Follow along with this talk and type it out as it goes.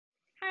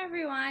Hi,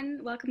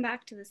 everyone. Welcome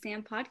back to the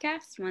S.A.M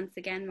podcast. Once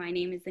again, my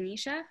name is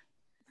Anisha.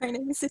 My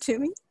name is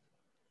Satumi.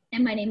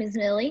 And my name is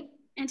Millie.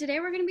 And today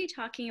we're going to be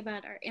talking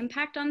about our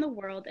impact on the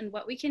world and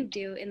what we can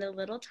do in the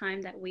little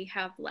time that we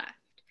have left.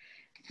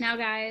 Now,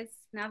 guys,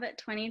 now that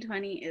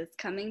 2020 is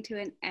coming to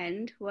an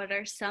end, what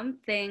are some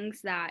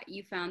things that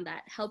you found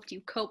that helped you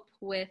cope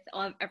with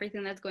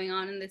everything that's going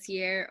on in this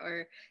year,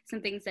 or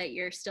some things that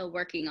you're still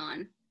working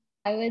on?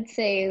 I would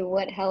say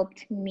what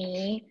helped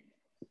me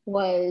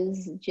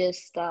was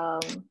just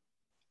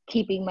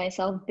keeping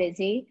myself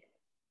busy.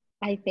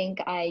 I think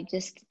I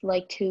just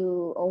like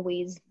to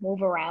always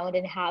move around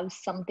and have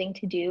something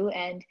to do.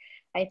 And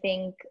I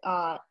think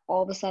all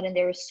of a sudden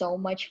there was so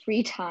much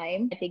free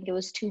time. I think it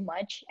was too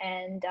much.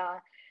 And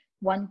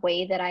one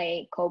way that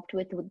I coped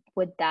with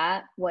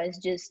that was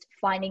just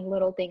finding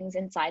little things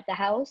inside the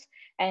house.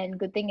 And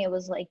good thing it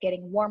was like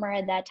getting warmer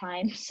at that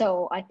time.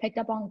 So I picked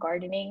up on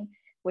gardening,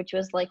 which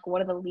was like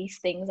one of the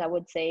least things I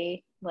would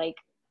say like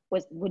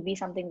would be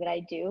something that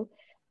I do.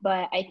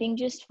 But I think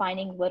just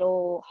finding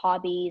little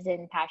hobbies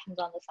and passions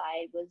on the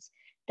side was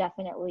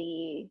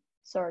definitely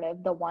sort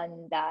of the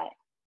one that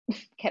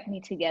kept me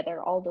together,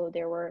 although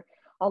there were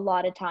a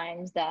lot of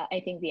times that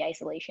I think the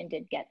isolation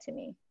did get to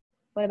me.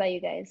 What about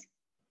you guys?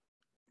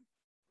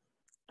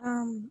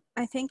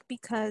 I think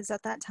because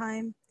at that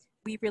time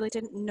we really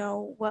didn't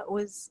know what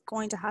was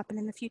going to happen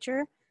in the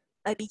future,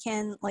 I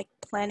began like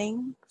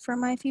planning for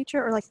my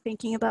future, or like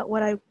thinking about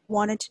what I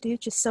wanted to do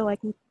just so I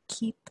can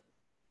keep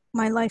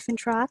my life in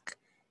track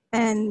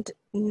and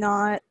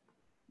not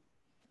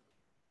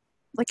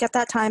like at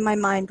that time my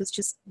mind was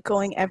just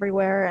going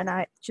everywhere, and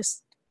I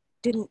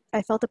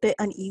felt a bit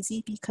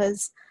uneasy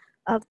because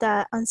of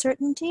that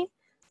uncertainty.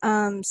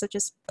 So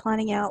just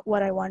planning out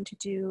what I wanted to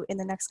do in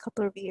the next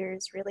couple of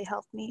years really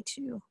helped me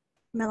to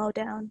mellow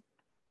down.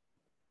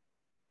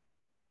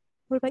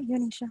 What about you,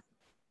 Anisha?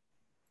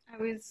 I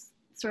was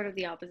sort of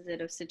the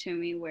opposite of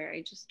Satumi, where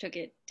I just took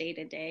it day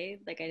to day.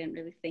 Like, I didn't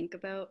really think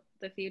about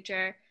the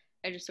future.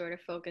 I just sort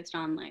of focused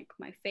on like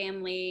my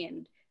family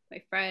and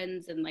my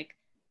friends and like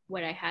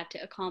what I had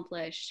to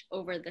accomplish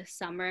over the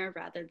summer,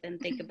 rather than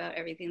think about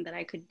everything that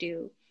I could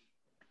do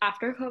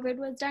after COVID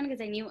was done,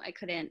 because I knew I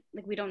couldn't,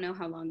 like, we don't know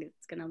how long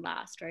it's going to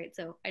last, right?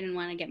 So I didn't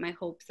want to get my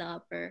hopes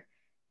up or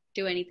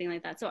do anything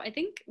like that. So I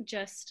think I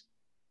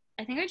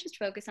just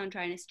focus on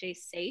trying to stay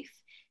safe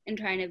and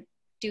trying to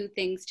do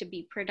things to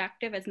be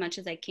productive as much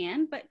as I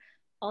can. But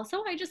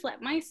also I just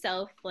let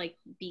myself like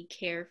be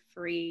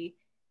carefree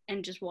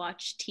and just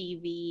watch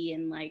TV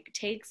and like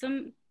take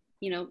some,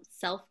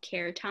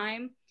 self-care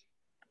time,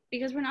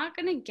 because we're not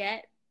going to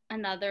get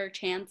another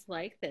chance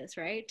like this,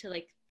 right? To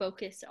like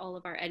focus all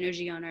of our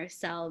energy on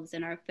ourselves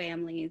and our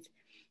families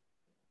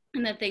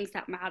and the things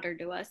that matter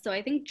to us. So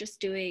I think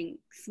just doing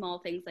small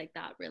things like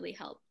that really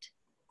helped.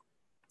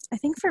 I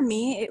think for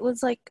me, it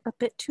was like a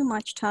bit too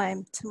much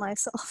time to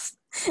myself.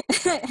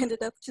 I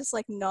ended up just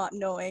like not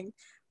knowing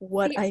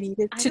what See, I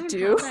needed I to don't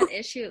do. have that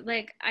issue.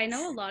 Like, I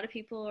know a lot of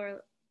people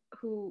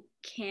who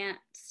can't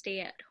stay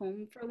at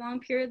home for long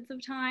periods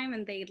of time,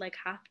 and they like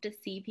have to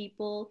see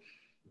people,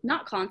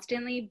 not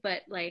constantly,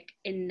 but like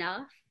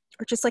enough,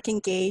 Or just like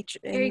engage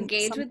or in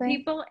engage with something.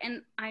 people.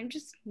 And I'm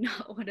just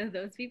not one of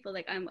those people.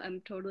 Like,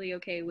 I'm totally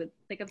okay with,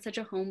 like, I'm such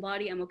a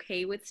homebody. I'm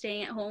okay with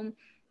staying at home.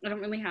 I don't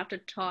really have to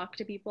talk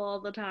to people all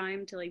the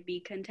time to like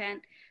be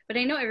content. But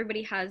I know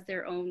everybody has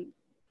their own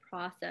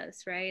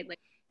process, right? Like,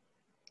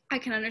 I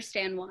can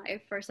understand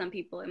why for some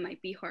people it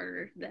might be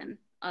harder than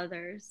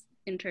others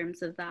in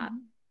terms of that.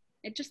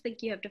 I just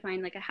think you have to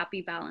find like a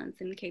happy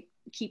balance and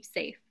keep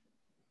safe.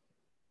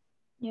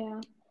 Yeah.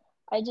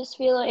 I just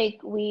feel like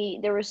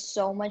there was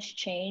so much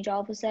change all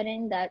of a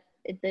sudden that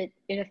it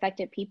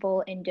affected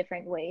people in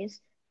different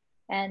ways,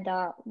 and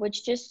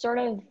which just sort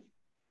of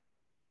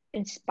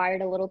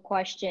inspired a little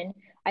question.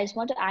 I just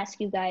want to ask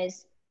you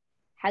guys,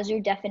 has your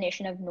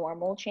definition of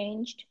normal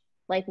changed?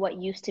 Like what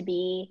used to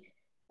be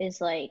is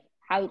like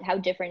how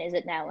different is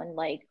it now, and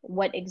like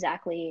what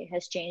exactly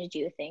has changed, do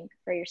you think,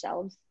 for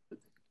yourselves?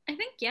 I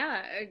think,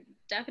 yeah, a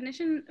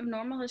definition of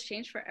normal has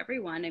changed for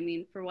everyone. I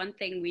mean, for one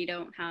thing, we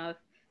don't have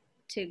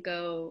to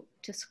go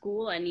to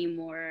school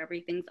anymore.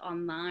 Everything's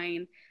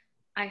online.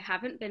 I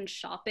haven't been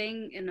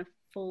shopping in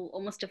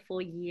almost a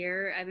full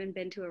year. I haven't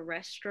been to a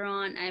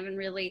restaurant. I haven't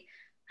really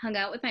hung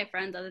out with my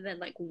friends other than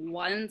like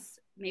once,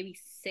 maybe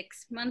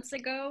 6 months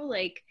ago.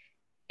 Like,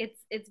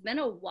 it's been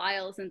a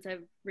while since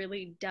I've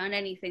really done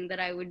anything that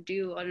I would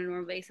do on a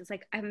normal basis.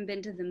 Like, I haven't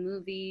been to the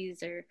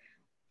movies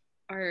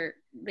or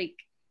like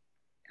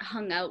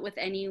hung out with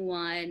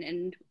anyone.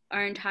 And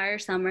our entire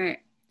summer,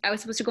 I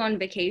was supposed to go on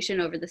vacation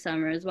over the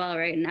summer as well.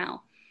 Right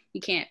now, you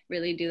can't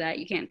really do that.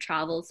 You can't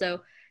travel. So,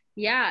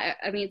 yeah,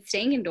 I mean,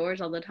 staying indoors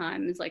all the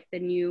time is like the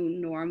new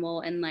normal,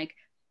 and like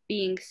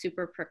being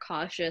super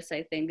precautious,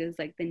 I think, is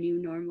like the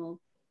new normal.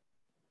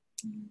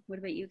 What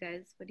about you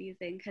guys? What do you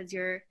think? Has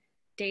your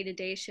day to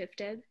day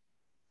shifted?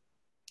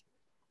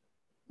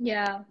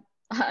 Yeah,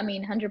 I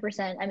mean,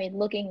 100%. I mean,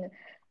 looking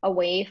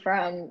away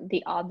from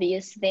the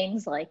obvious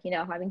things like,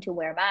 having to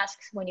wear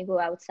masks when you go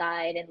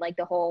outside, and like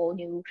the whole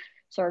new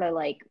sort of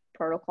like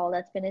protocol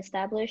that's been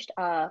established.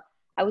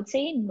 I would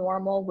say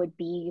normal would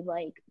be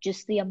like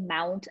just the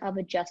amount of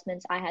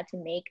adjustments I had to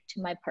make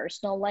to my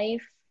personal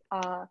life.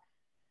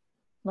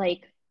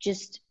 Like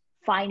just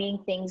finding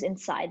things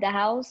inside the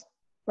house.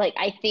 Like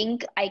I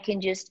think I can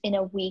just in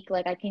a week,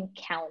 like I can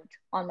count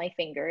on my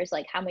fingers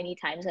like how many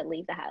times I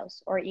leave the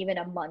house, or even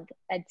a month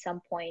at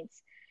some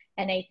points.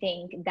 And I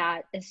think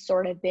that has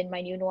sort of been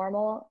my new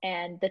normal.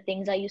 And the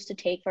things I used to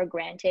take for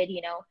granted,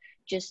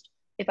 just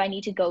if I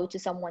need to go to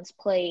someone's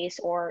place,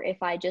 or if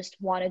I just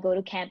want to go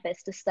to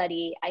campus to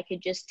study, I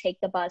could just take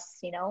the bus.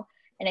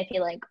 And I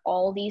feel like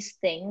all these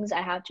things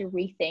I have to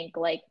rethink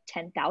like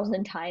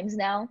 10,000 times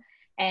now.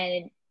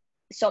 And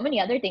so many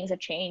other things have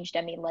changed.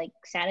 I mean, like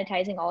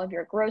sanitizing all of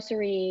your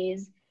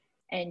groceries,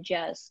 and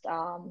just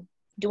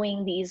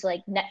doing these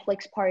like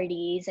Netflix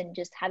parties, and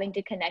just having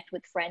to connect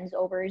with friends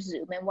over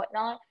Zoom and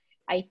whatnot.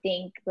 I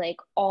think like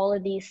all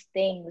of these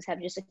things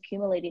have just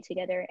accumulated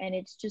together, and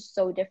it's just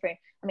so different.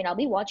 I mean, I'll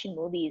be watching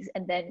movies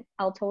and then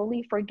I'll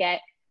totally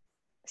forget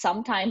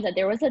sometimes that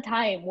there was a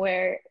time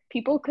where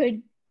people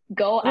could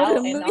go What a out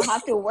and movie. not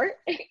have to work.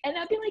 And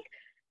I'd be like,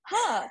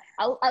 huh.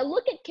 I'll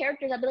look at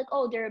characters, I'll be like,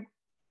 oh, they're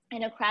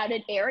in a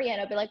crowded area, and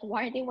I'll be like,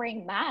 why aren't they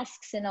wearing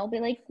masks? And I'll be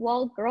like,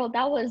 well, girl,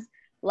 that was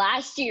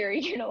last year,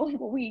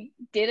 we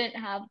didn't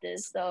have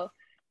this. So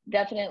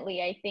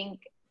definitely I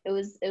think it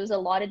was a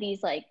lot of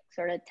these like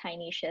sort of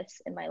tiny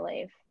shifts in my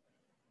life.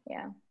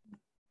 Yeah.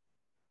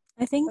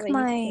 I How think about you,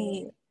 my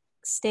Tiffany?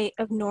 state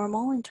of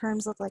normal in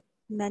terms of like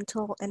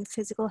mental and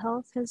physical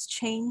health has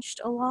changed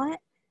a lot,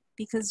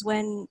 because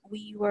when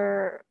we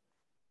were,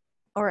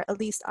 or at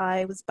least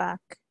I was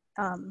back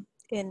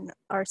in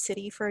our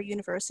city for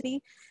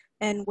university,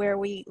 and where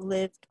we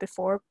lived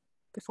before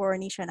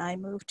Anisha and I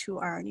moved to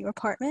our new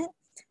apartment.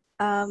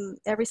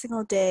 Every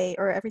single day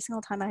or every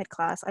single time I had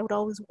class, I would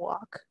always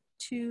walk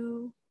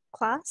to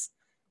class.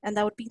 And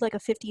that would be like a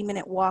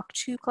 15-minute walk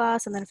to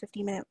class and then a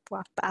 15-minute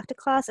walk back to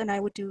class. And I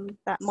would do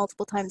that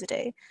multiple times a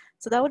day.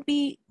 So that would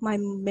be my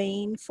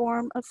main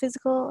form of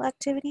physical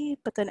activity.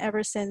 But then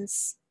ever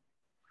since,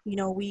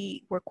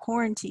 we were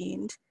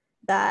quarantined,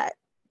 that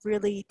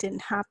really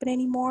didn't happen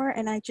anymore.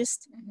 And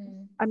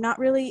Mm-hmm. I'm not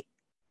really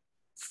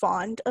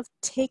fond of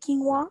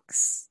taking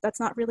walks. That's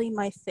not really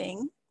my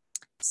thing.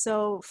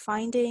 So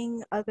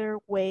finding other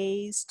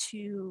ways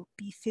to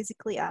be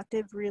physically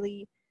active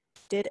really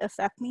did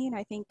affect me. And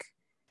I think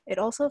it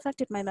also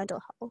affected my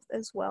mental health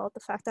as well. The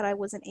fact that I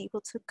wasn't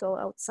able to go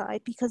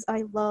outside, because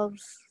I love,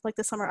 like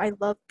the summer, I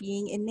love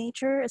being in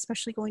nature,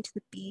 especially going to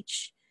the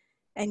beach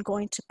and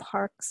going to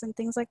parks and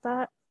things like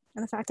that.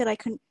 And the fact that I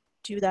couldn't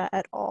do that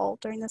at all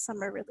during the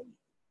summer really,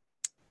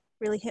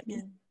 really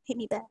Yeah. hit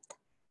me bad.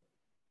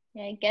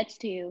 Yeah, it gets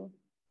to you.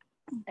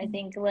 I Mm-hmm.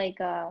 think like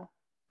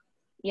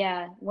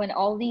yeah, when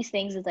all these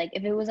things is like,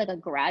 if it was like a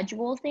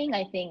gradual thing,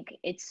 I think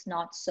it's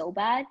not so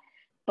bad.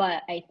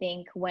 But I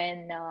think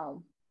when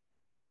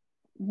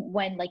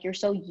like you're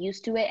so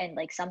used to it, and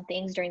like some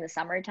things during the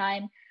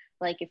summertime,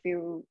 like if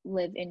you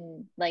live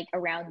in like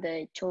around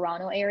the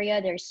Toronto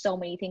area, there's so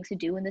many things to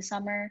do in the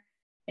summer.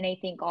 And I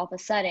think all of a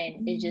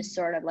sudden it just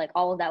sort of like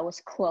all of that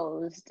was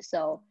closed.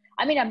 So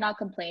I mean, I'm not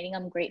complaining,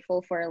 I'm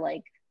grateful for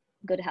like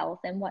good health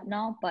and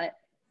whatnot, but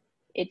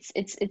it's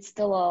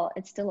still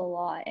a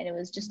lot, and it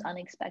was just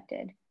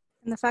unexpected.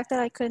 And the fact that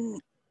I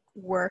couldn't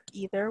work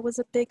either was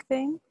a big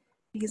thing,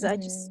 because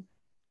Mm-hmm.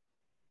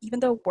 even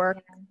though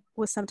work Yeah.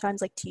 was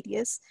sometimes like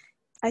tedious,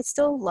 I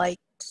still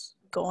liked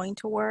going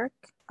to work,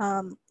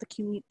 the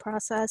commute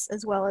process,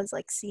 as well as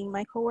like seeing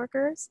my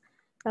coworkers.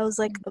 That was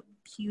like a Mm-hmm.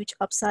 huge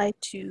upside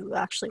to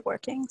actually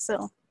working.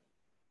 So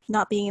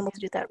not being able Yeah. to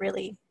do that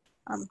really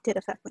did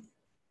affect me.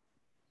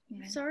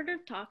 We've Yeah. sort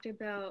of talked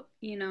about,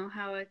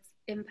 how it's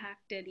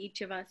impacted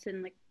each of us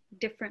in like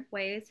different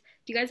ways.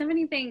 Do you guys have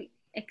anything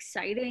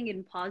exciting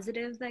and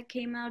positive that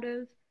came out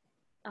of,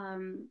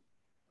 um,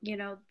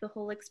 the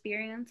whole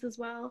experience as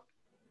well?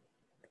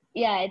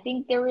 Yeah, I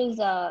think there was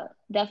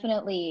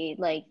definitely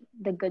like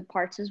the good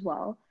parts as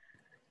well.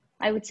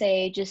 I would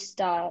say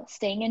just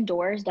staying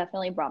indoors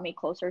definitely brought me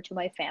closer to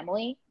my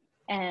family.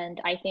 And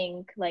I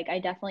think like I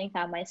definitely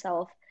found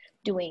myself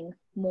doing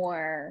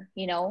more,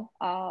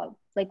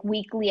 like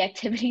weekly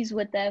activities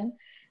with them.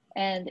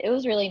 And it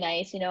was really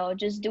nice,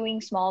 just doing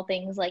small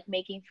things like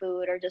making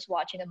food or just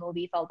watching a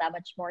movie felt that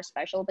much more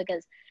special,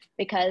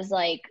 because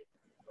like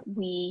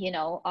we,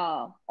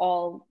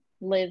 all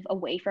live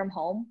away from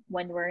home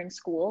when we're in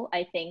school.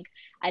 I think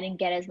I didn't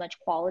get as much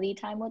quality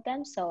time with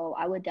them. So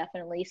I would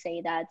definitely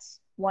say that's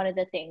one of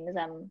the things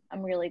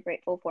I'm really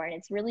grateful for. And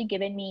it's really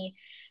given me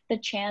the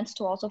chance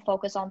to also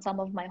focus on some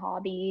of my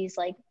hobbies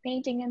like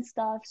painting and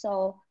stuff.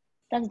 So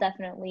that's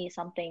definitely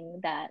something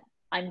that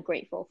I'm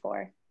grateful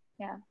for.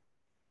 Yeah.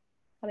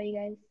 How about you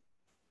guys?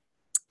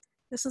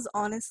 This was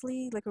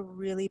honestly like a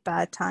really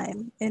bad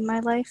time in my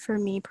life for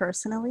me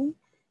personally.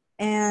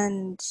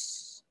 And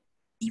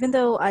even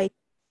though I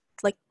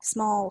like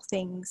small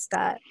things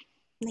that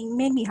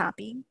made me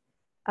happy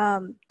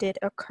did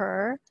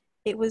occur,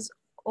 it was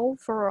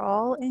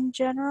overall in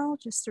general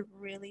just a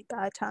really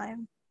bad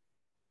time.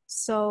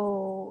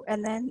 So,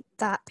 and then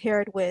that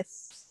paired with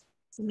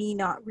me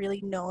not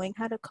really knowing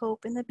how to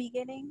cope in the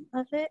beginning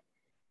of it,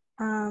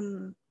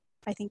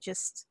 I think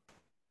just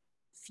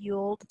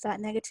fueled that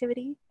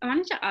negativity. I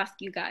wanted to ask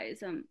you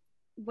guys,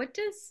 what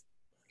does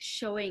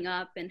showing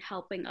up and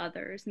helping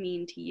others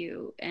mean to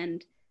you?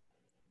 And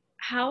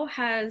how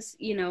has,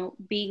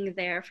 being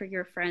there for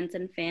your friends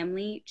and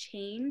family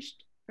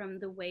changed from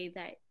the way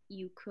that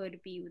you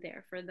could be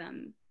there for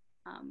them,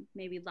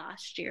 maybe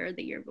last year or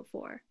the year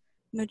before?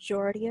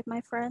 Majority of my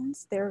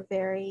friends, they're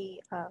very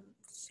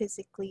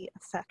physically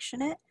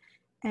affectionate,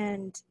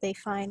 and they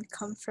find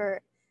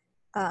comfort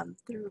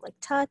through like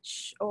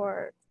touch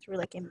or through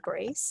like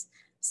embrace.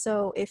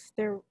 So if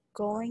they're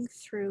going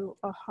through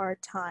a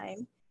hard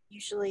time,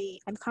 usually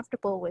I'm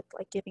comfortable with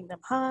like giving them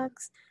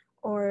hugs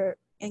or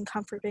in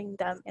comforting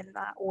them in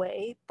that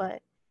way.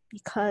 But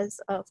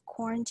because of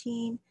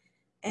quarantine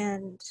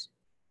and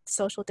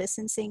social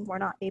distancing, we're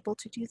not able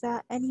to do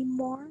that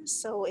anymore.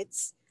 So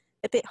it's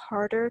a bit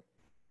harder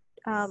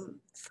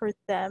for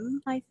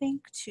them, I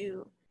think,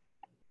 to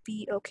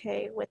be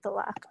okay with the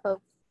lack of,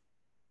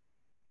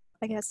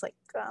 I guess, like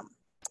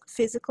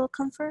physical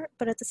comfort.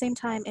 But at the same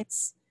time,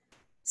 it's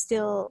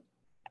still,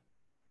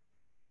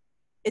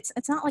 it's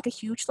not like a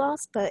huge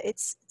loss, but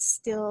it's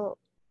still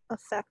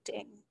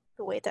affecting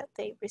the way that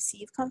they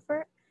receive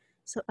comfort.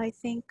 So I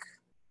think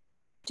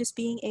just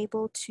being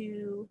able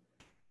to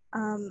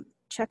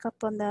check up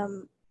on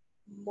them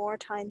more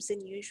times than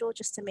usual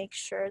just to make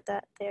sure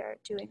that they're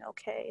doing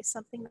okay is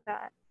something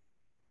that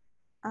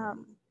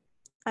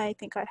I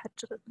think I had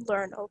to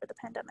learn over the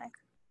pandemic.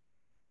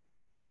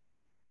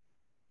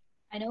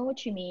 I know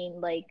what you mean,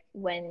 like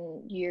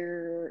when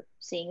you're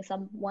seeing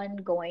someone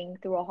going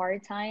through a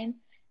hard time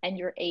and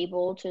you're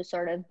able to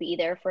sort of be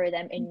there for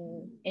them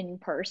in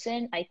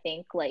person. I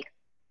think like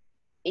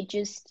it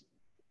just,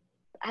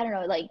 I don't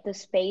know, like the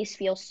space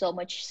feels so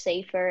much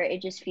safer.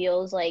 It just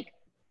feels like,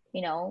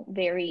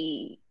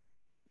 very,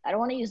 I don't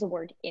want to use the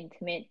word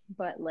intimate,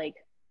 but like,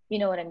 you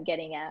know what I'm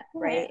getting at,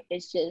 Yeah. right?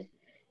 It's just,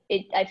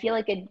 I feel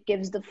like it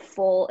gives the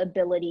full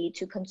ability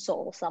to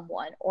console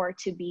someone or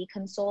to be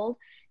consoled.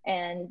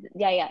 And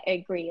yeah, I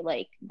agree.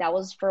 Like that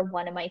was for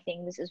one of my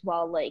things as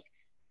well. Like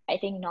I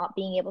think not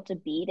being able to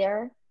be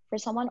there for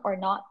someone or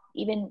not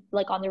even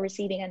like on the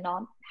receiving and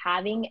not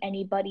having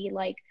anybody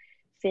like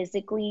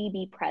physically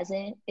be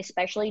present,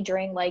 especially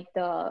during like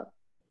the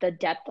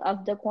depth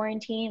of the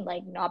quarantine,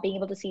 like not being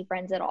able to see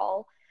friends at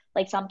all.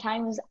 Like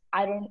sometimes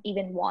I don't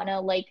even want to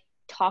like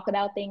talk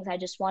about things. I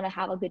just want to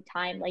have a good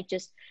time, like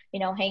just,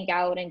 hang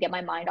out and get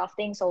my mind off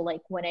things. So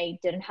like when I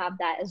didn't have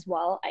that as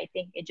well, I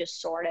think it just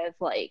sort of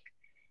like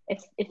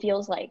it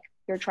feels like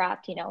you're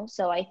trapped.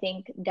 So I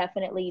think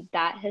definitely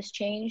that has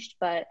changed.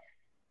 But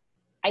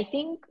I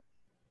think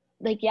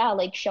like yeah,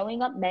 like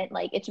showing up meant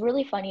like it's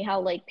really funny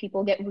how like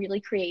people get really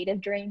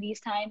creative during these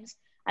times.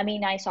 I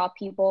mean, I saw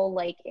people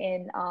like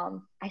in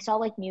I saw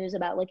like news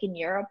about like in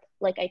Europe,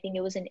 like I think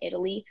it was in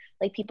Italy,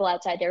 like people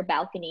outside their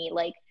balcony,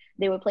 like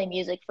they would play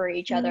music for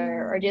each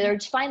other or they Mm. would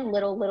just find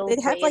little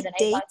They'd have ways. like And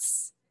I thought,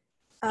 dates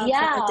from like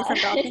yeah.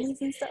 different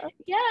balconies and stuff.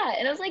 Yeah,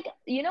 and I was like,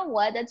 you know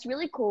what? That's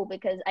really cool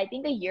because I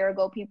think a year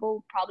ago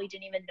people probably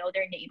didn't even know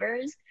their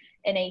neighbors.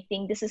 And I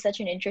think this is such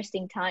an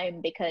interesting time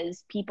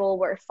because people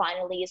were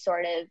finally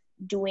sort of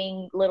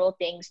doing little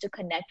things to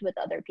connect with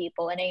other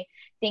people. And I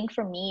think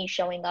for me,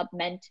 showing up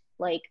meant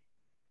like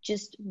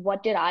just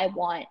what did I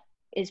want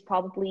is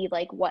probably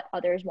like what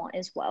others want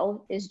as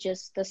well, is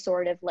just the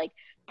sort of like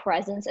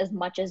presence as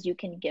much as you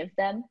can give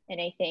them.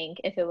 And I think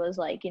if it was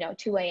like,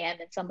 2 a.m.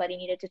 and somebody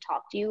needed to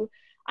talk to you,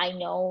 I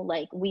know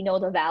like we know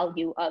the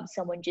value of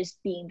someone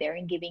just being there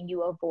and giving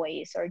you a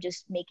voice or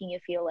just making you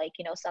feel like,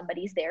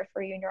 somebody's there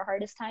for you in your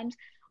hardest times.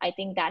 I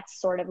think that's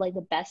sort of like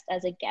the best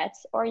as it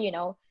gets. Or,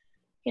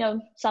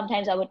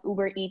 sometimes I would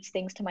Uber Eats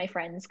things to my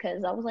friends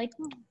because I was like,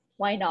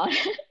 why not?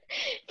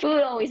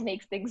 Food always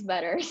makes things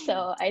better.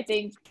 So I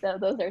think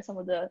those are some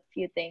of the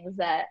few things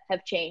that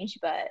have changed,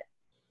 but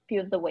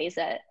few of the ways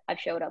that I've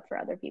showed up for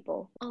other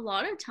people. A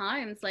lot of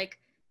times, like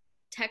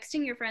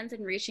texting your friends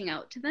and reaching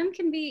out to them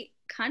can be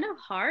kind of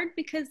hard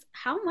because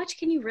how much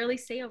can you really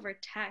say over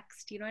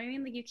text? You know what I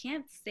mean? Like you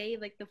can't say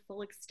like the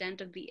full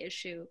extent of the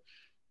issue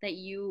that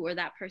you or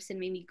that person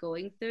may be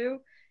going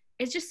through.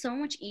 It's just so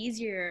much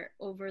easier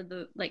over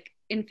the like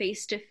in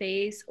face to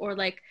face, or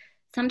like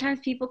sometimes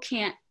people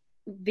can't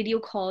video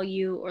call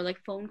you or like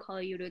phone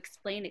call you to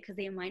explain it because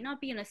they might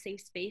not be in a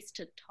safe space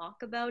to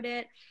talk about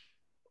it,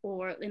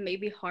 or it may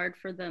be hard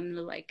for them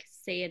to like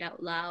say it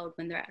out loud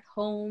when they're at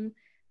home.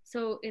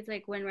 So it's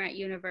like when we're at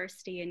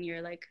university and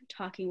you're like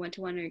talking one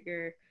to one, or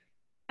you're,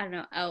 I don't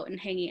know, out and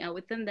hanging out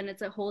with them, then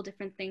it's a whole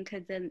different thing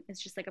because then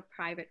it's just like a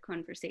private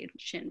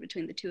conversation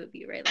between the two of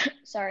you, right? Like,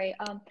 Sorry,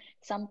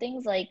 some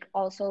things like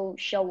also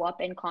show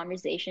up in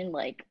conversation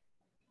like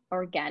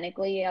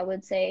organically, I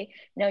would say.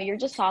 No, you're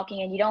just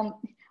talking and you don't,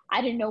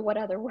 I didn't know what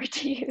other word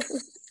to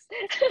use.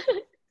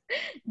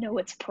 No,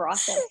 it's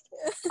processed.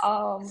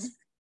 Um,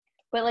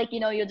 but like,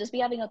 you'll just be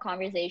having a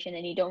conversation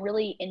and you don't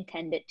really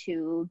intend it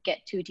to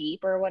get too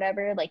deep or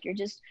whatever. Like you're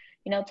just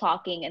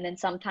talking. And then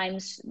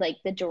sometimes like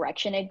the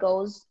direction it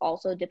goes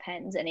also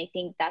depends. And I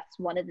think that's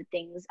one of the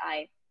things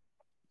I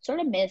sort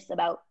of miss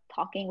about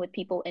talking with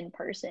people in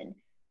person,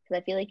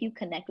 because I feel like you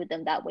connect with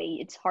them that way.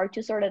 It's hard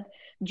to sort of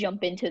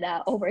jump into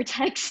that over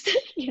text,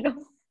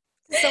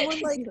 Someone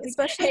like, Like,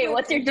 especially hey, when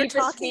what's your you're deepest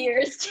talking.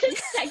 fears?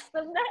 Just text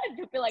them that and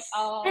you'll be like,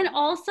 And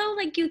also,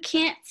 like, you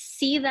can't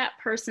see that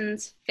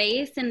person's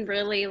face and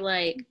really,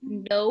 like,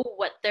 know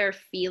what they're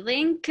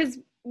feeling. Because,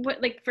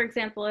 what, like, for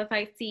example, if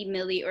I see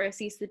Millie or I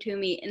see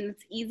Satumi, and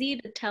it's easy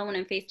to tell when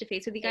I'm face to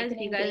face with you I guys can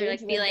if you guys are, engage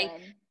like, with feeling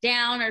them.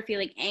 down or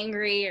feeling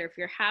angry or if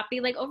you're happy.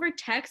 Like, over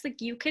text,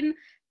 like, you can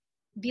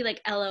be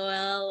like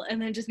LOL and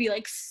then just be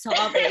like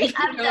sobbing.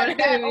 I've done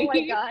that. Oh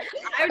my God.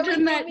 I've Or like done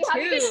you'll that be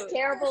having this too.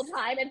 terrible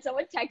time and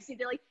someone texts you,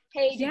 they're like,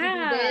 hey, did you do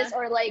Yeah. this?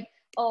 Or like,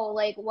 oh,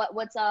 like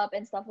what's up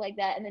and stuff like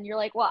that. And then you're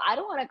like, well, I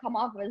don't want to come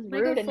off as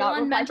Like a rude and not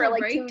full-on reply for mental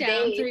like 2 breakdown.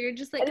 So days. you're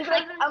just like, And then you're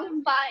like,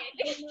 I'm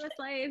fine.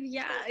 life.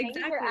 Yeah, Thanks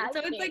for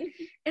exactly. So it's like,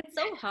 asking. it's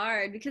so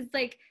hard because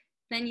like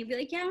then you'd be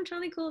like, yeah, I'm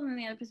totally cool. And then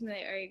the other person would be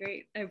like, all right,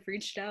 great. I've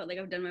reached out. Like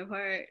I've done my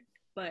part.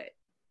 But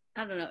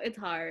I don't know. It's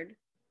hard.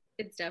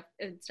 It's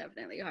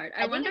definitely hard. I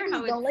I think wonder I just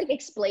how it's, don't like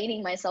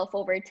explaining myself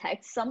over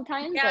text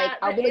sometimes. Like yeah,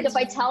 I'll be like, if it's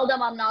I tell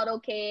them I'm not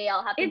okay,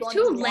 I'll have to go it's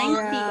on this too long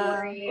lengthy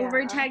story.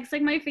 over text.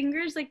 Like my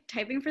fingers like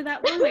typing for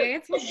that long, like I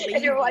get so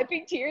And you're lazy.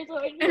 wiping tears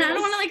away. And I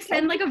don't want to like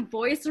send like a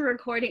voice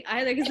recording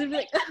either because it'd be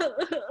like,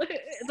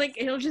 like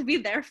it'll just be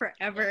there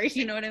forever.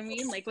 You know what I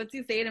mean? Like once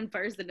you say it in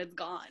person, it's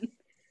gone.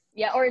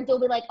 Yeah, or they'll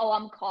be like, oh,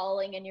 I'm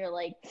calling, and you're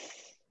like,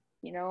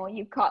 you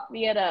caught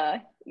me at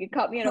a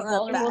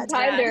vulnerable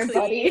time there,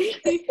 buddy.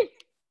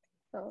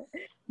 So,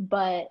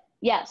 but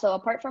yeah, so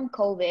apart from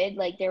COVID,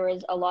 like there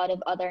was a lot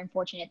of other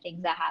unfortunate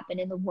things that happened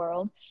in the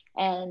world.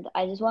 And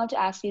I just wanted to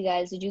ask you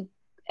guys, did you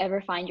ever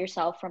find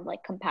yourself from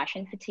like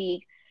compassion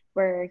fatigue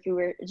where you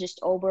were just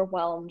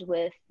overwhelmed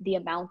with the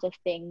amount of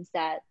things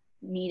that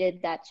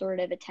needed that sort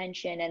of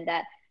attention and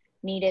that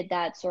needed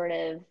that sort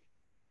of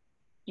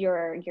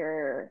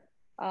your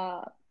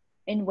uh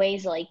in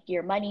ways like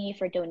your money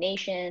for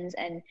donations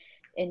and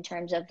in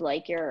terms of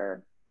like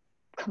your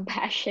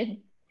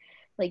compassion?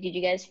 Like, did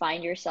you guys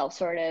find yourself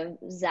sort of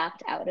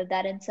zapped out of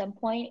that at some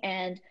point?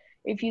 And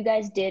if you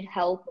guys did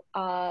help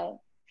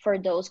for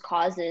those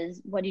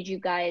causes, what did you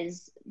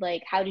guys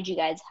like? How did you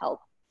guys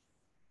help?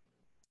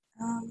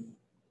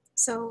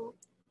 So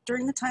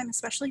during the time,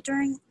 especially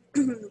during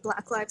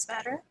Black Lives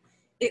Matter,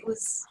 it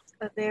was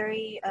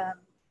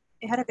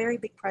it had a very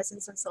big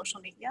presence on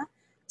social media.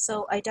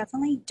 So I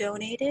definitely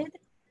donated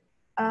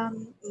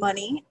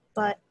money,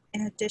 but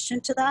in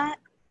addition to that,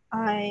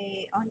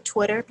 on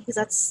Twitter, because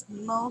that's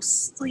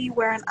mostly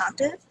where I'm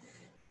active,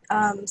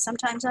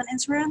 sometimes on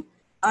Instagram,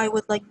 I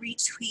would like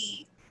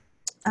retweet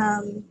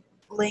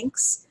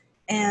links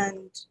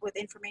and with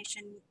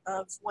information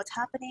of what's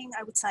happening.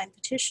 I would sign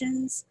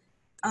petitions.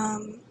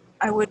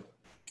 I would.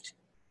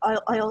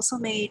 I also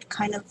made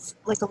kind of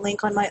like a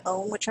link on my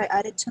own, which I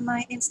added to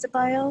my Insta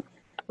bio,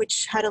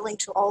 which had a link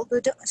to all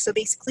the. So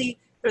basically,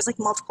 there's like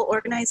multiple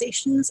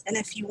organizations, and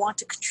if you want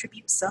to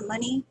contribute some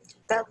money,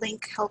 that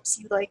link helps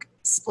you like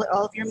split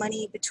all of your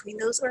money between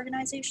those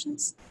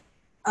organizations.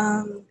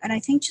 And I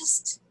think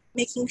just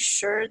making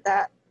sure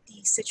that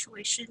the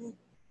situation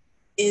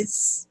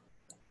is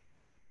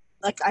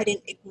like I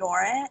didn't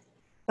ignore it,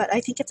 but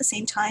I think at the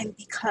same time,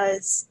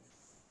 because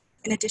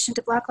in addition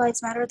to Black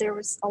Lives Matter, there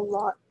was a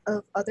lot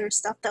of other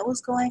stuff that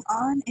was going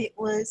on. It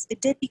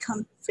did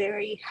become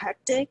very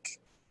hectic,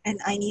 and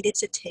I needed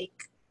to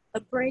take a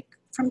break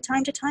from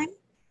time to time.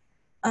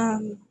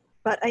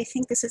 But I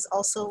think this is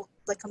also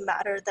like a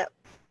matter that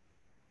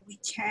we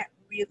can't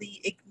really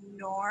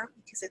ignore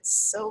because it's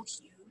so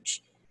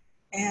huge.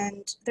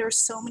 And there are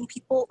so many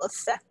people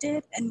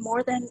affected, and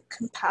more than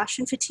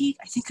compassion fatigue,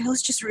 I think I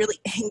was just really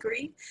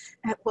angry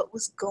at what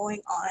was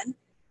going on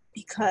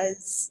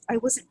because I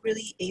wasn't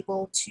really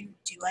able to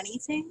do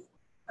anything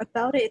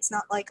about it. It's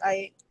not like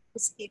I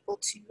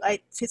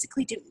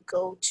physically didn't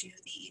go to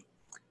the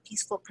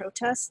peaceful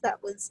protest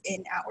that was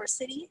in our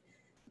city,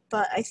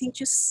 but I think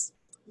just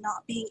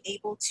not being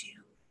able to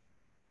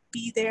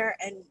be there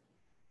and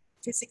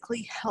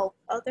physically help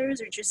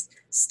others or just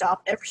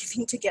stop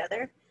everything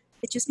together,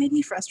 it just made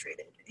me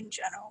frustrated in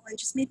general and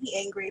just made me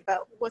angry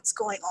about what's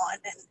going on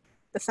and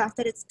the fact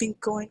that it's been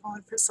going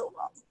on for so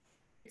long.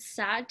 It's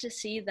sad to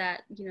see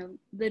that,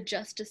 the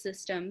justice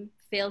system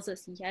fails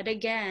us yet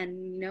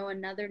again.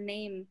 Another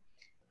name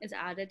is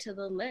added to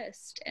the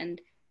list.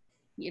 And,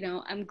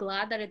 I'm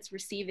glad that it's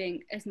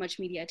receiving as much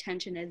media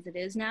attention as it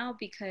is now,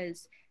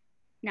 because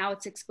now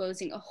it's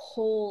exposing a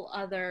whole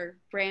other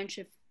branch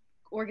of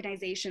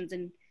organizations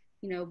and,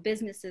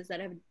 businesses that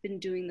have been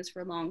doing this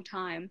for a long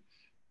time.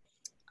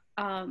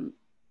 I,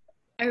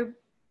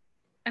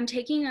 I'm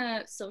taking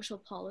a social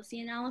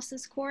policy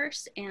analysis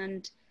course,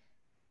 and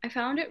I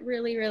found it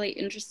really, really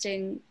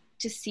interesting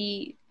to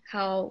see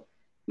how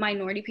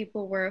minority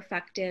people were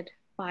affected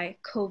by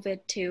COVID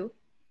too.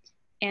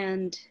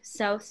 And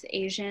South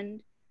Asian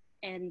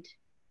and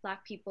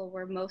Black people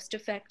were most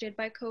affected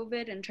by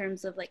COVID in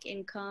terms of like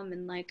income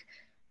and like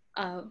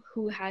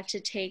who had to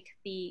take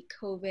the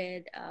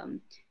COVID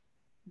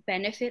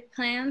benefit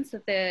plans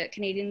that the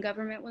Canadian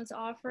government was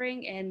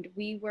offering, and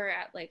we were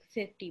at like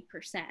 50%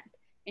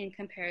 in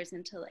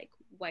comparison to like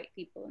white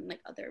people and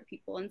like other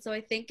people. And so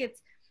I think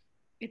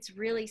it's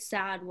really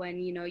sad when,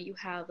 you know, you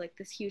have like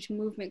this huge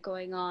movement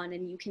going on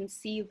and you can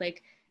see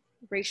like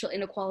racial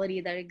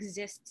inequality that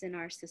exists in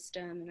our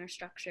system and our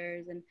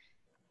structures, and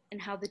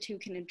how the two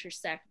can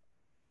intersect.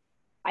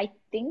 I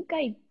think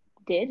I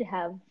did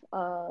have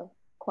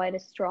quite a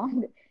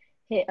strong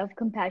hit of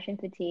compassion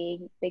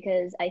fatigue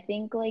because I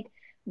think like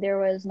there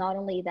was not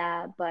only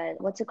that, but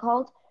what's it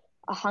called?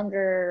 A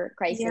hunger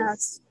crisis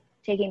Yes.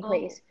 taking Oh,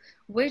 place.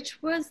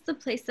 which was the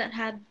place that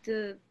had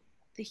the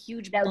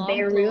huge That bomb blow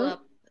Beirut,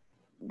 up?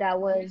 that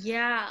was,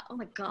 Yeah. Oh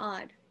my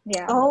God.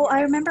 yeah. Oh,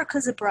 I remember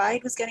because the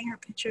bride was getting her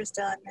pictures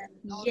done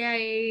and all. Yeah,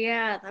 yeah,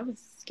 yeah. That was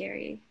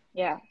scary.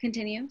 Yeah.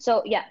 Continue.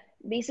 So yeah,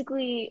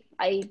 basically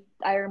I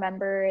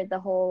remember the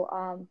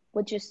whole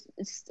which is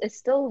it's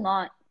still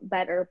not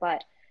better,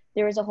 but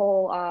there was a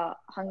whole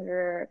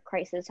hunger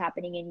crisis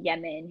happening in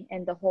Yemen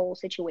and the whole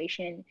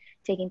situation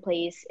taking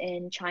place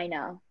in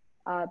China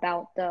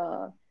about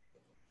the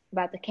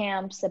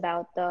camps,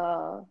 about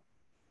the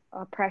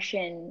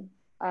oppression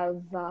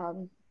of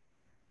the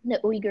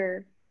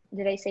Uyghur.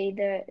 Did I say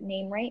the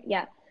name right?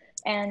 Yeah.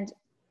 And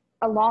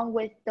along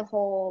with the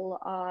whole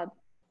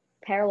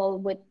parallel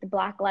with the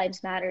Black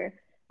Lives Matter,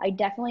 I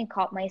definitely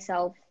caught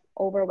myself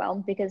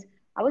overwhelmed because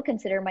I would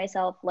consider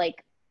myself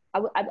like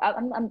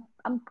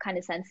I'm kind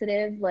of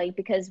sensitive, like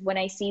because when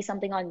I see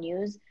something on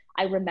news,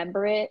 I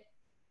remember it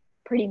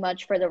pretty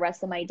much for the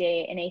rest of my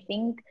day, and I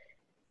think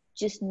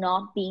just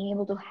not being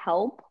able to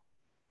help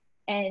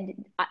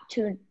and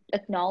to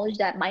acknowledge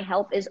that my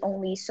help is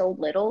only so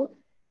little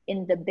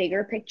in the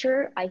bigger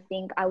picture. I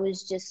think I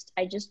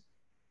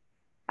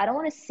don't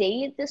want to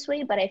say it this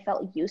way, but I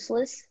felt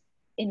useless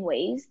in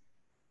ways.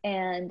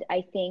 And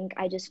I think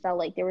I just felt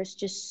like there was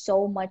just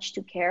so much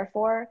to care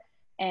for.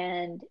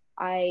 And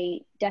I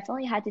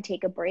definitely had to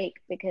take a break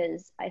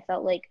because I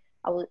felt like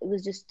it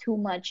was just too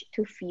much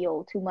to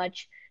feel, too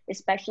much,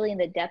 especially in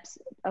the depths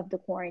of the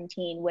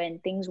quarantine when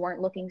things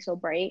weren't looking so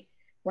bright.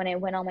 When I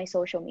went on my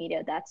social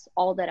media, that's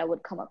all that I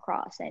would come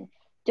across. And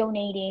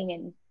donating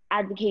and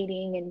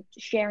advocating and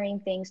sharing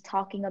things,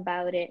 talking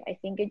about it, I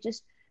think it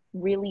just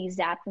really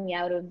zapped me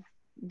out of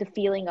the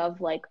feeling of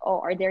like,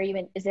 oh,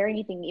 is there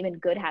anything even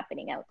good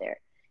happening out there,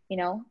 you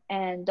know?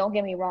 And don't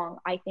get me wrong,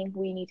 I think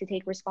we need to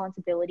take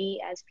responsibility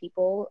as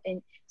people,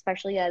 and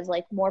especially as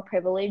like more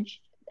privileged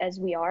as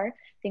we are.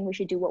 I think we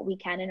should do what we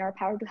can in our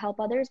power to help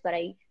others, but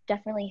I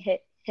definitely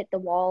hit the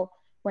wall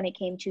when it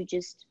came to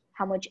just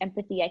how much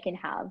empathy I can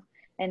have.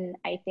 And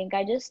I think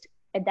I just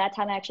at that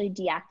time I actually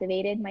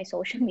deactivated my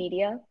social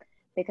media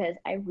because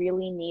I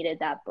really needed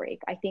that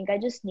break. I think I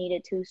just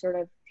needed to sort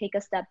of take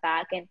a step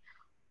back and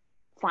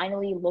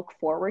finally look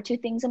forward to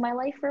things in my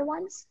life for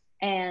once.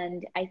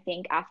 And I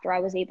think after I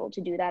was able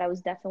to do that, I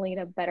was definitely in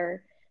a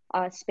better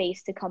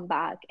space to come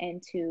back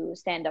and to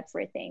stand up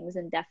for things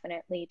and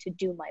definitely to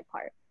do my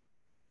part.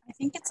 I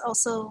think it's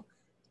also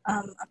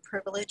a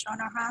privilege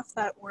on our half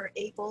that we're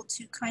able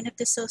to kind of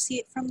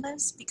dissociate from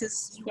this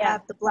because you Yeah,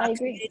 have the I Black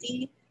agree.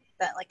 community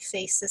that like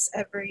face this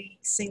every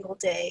single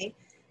day,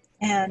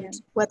 Yeah.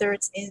 and whether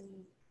it's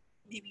in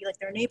maybe like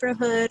their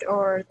neighborhood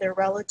or their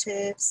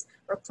relatives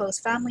or close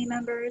family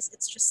members,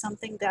 it's just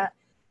something that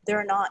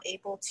they're not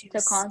able to It's a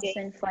escape.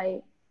 constant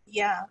fight.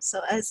 Yeah,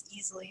 so as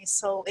easily.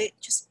 So it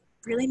just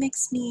really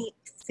makes me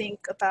think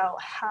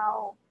about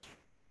how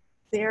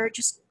they're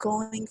just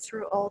going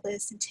through all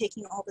this and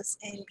taking all this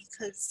in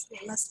because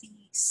it must be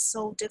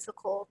so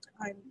difficult.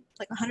 I'm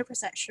like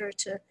 100% sure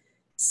to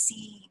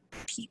see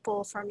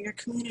people from your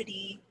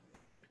community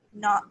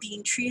not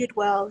being treated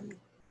well, and,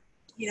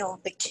 you know,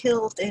 like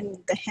killed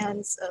in the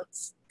hands of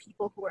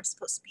people who are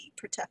supposed to be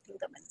protecting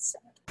them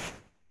instead.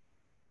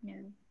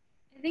 Yeah.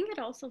 I think it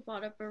also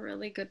brought up a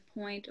really good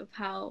point of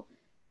how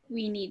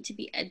we need to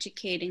be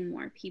educating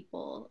more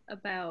people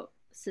about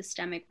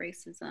systemic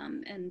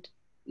racism and,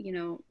 you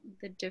know,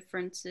 the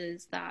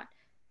differences that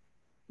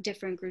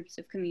different groups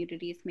of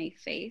communities may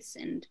face.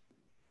 And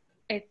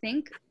I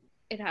think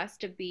it has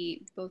to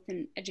be both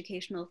an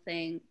educational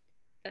thing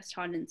that's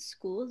taught in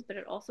schools, but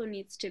it also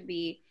needs to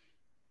be,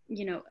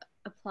 you know,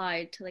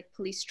 applied to like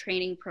police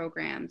training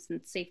programs and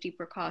safety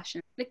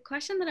precautions. The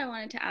question that I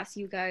wanted to ask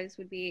you guys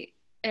would be,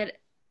 at,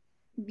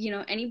 you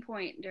know, any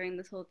point during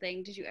this whole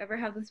thing, did you ever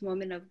have this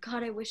moment of,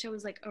 God, I wish I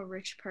was like a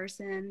rich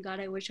person, God,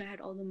 I wish I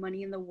had all the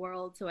money in the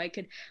world so I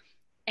could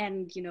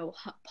end, you know,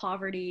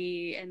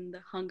 poverty and the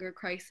hunger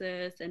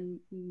crisis and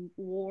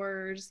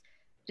wars?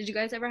 Did you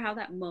guys ever have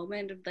that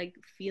moment of like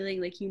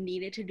feeling like you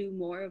needed to do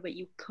more but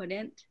you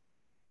couldn't?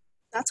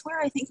 That's where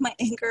I think my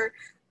anger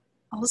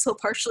also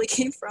partially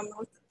came from,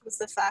 was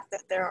the fact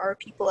that there are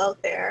people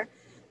out there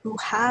who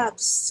have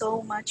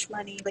so much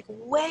money, like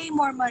way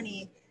more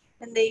money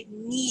than they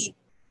need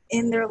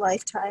in their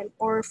lifetime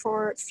or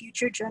for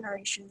future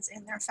generations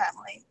in their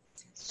family.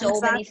 And the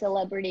So many fact,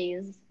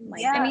 celebrities. My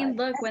yeah, I mean,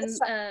 God. look, and the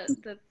when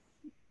fact, the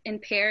in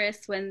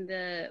Paris, when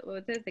the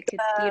what was it, the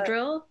uh,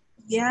 cathedral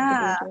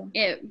Yeah.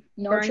 It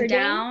Notre burned Dame?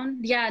 down.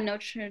 Yeah,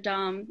 Notre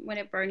Dame, when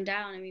it burned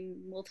down, I mean,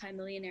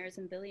 multimillionaires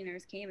and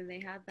billionaires came and they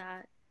had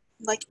that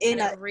Like had in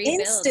it an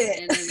rebuilt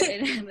instant.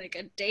 in like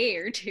a day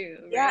or two,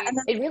 Yeah, right? and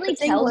then It the really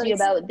thing tells you was,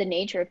 about the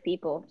nature of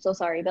people. So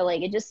sorry, but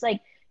like it just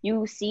like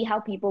you see how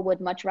people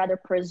would much rather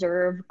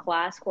preserve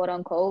class, quote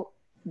unquote,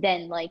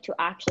 than like to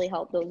actually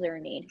help those that are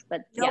in need.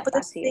 But no, yeah, but the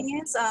back to you. thing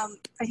is, I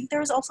think there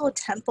was also a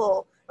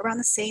temple around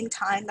the same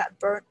time that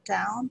burnt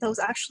down that was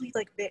actually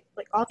like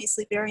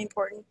obviously very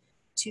important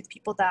to the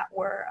people that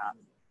were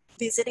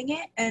visiting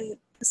it, and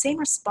the same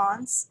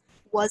response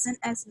wasn't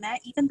as met,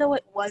 even though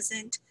it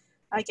wasn't,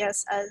 I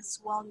guess, as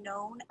well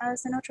known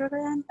as the Notre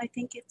Dame. I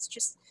think it's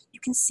just you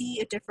can see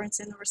a difference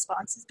in the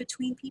responses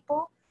between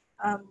people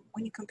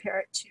when you compare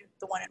it to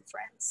the one in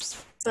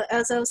France. But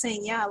as I was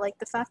saying, yeah, like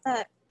the fact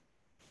that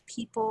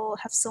people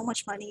have so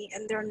much money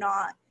and they're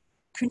not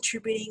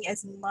contributing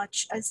as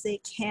much as they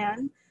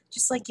can,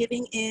 just like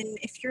giving in.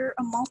 If you're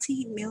a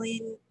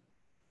multi-million,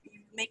 you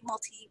make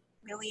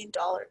multi-million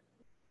dollar,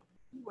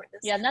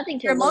 You have nothing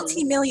to you're a lose.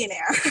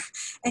 multi-millionaire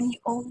and you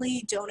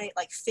only donate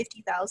like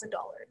 $50,000,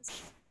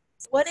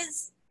 what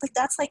is like,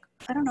 that's like,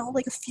 I don't know,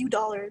 like a few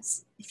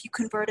dollars if you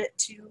convert it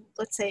to,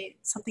 let's say,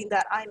 something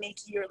that I make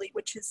yearly,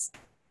 which is,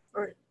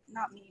 or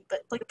not me, but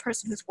like a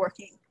person who's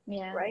working,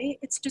 Yeah. right?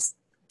 It's just,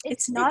 it's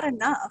It's not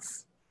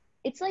enough.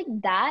 it's like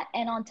that,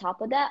 and on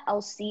top of that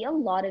I'll see a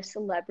lot of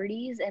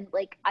celebrities, and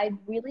like I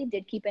really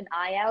did keep an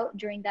eye out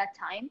during that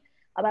time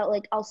about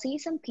like I'll see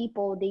some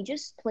people, they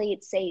just play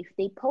it safe,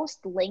 they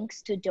post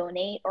links to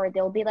donate, or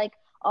they'll be like,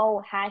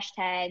 oh,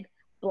 hashtag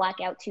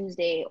blackout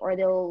Tuesday, or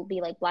they'll be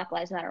like Black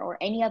Lives Matter or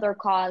any other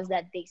cause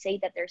that they say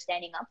that they're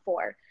standing up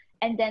for,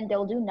 and then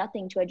they'll do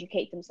nothing to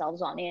educate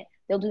themselves on it,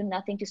 they'll do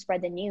nothing to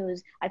spread the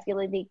news. I feel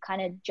like they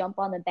kind of jump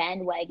on the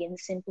bandwagon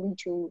simply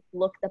to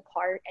look the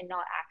part and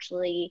not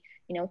actually,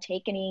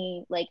 take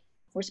any like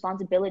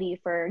responsibility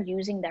for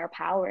using their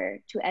power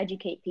to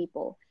educate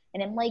people.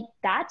 And I'm like,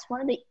 that's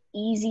one of the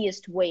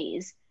easiest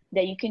ways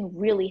that you can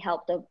really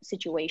help the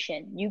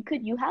situation.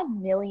 You have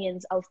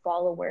millions of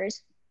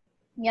followers,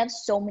 you have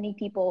so many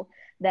people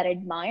that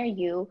admire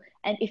you,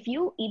 and if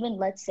you even,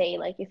 let's say,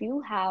 like if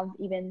you have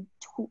even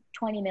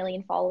 20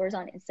 million followers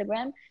on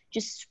Instagram,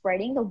 just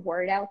spreading the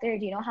word out there,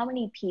 do you know how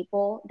many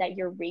people that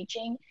you're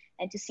reaching?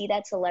 And to see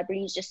that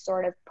celebrities just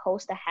sort of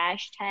post a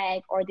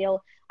hashtag, or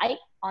they'll, I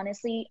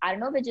honestly, I don't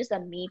know if it's just a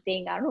me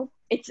thing, I don't know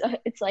if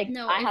it's like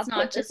No, I it's have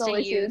not just a social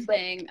you issues, but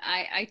thing.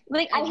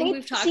 like I I think hate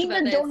we've talked seeing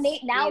about the this.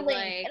 donate now We link,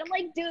 and I'm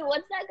like like, dude,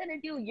 what's that gonna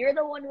do? You're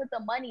the one with the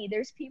money.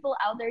 There's people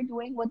out there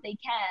doing what they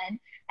can,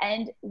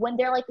 and when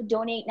they're like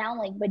donate now,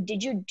 like, but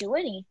did you do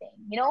anything?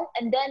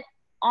 And then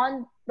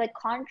on the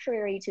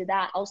contrary to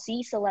that, I'll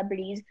see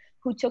celebrities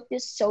who took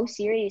this so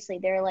seriously.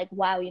 They're like,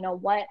 wow, you know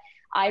what?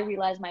 I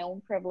realize my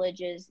own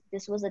privileges.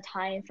 This was a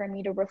time for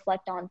me to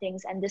reflect on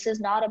things, and this is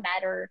not a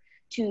matter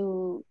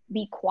to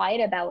be quiet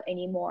about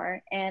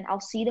anymore. And I'll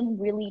see them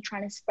really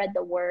trying to spread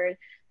the word,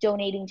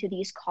 donating to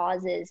these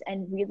causes,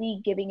 and really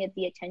giving it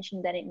the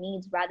attention that it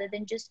needs rather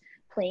than just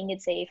playing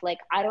it safe. Like,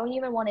 I don't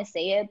even want to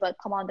say it, but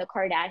come on, the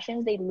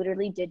Kardashians, they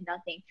literally did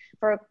nothing.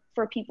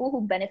 For people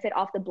who benefit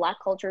off the Black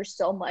culture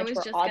so I much, was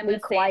were just oddly gonna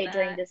say quiet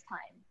during that. this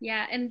time.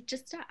 Yeah, and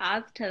just to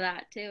add to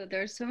that too,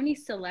 there's so many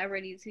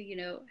celebrities who,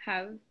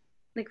 have,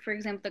 like, for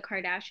example, the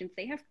Kardashians,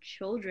 they have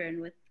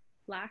children with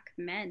black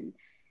men,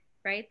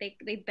 right?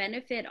 They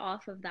benefit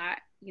off of that,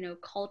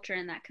 culture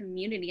and that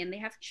community, and they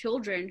have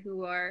children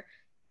who are,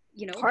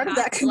 Part of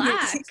half that community.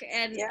 black,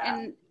 and Yeah.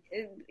 and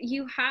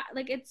you have,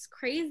 like, it's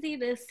crazy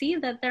to see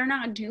that they're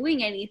not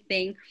doing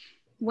anything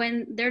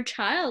when their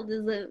child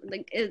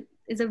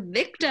is a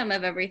victim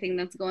of everything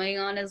that's going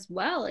on as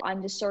well.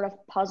 I'm just sort of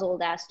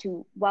puzzled as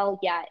to, well,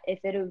 yeah, if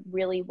it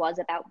really was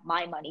about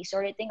my money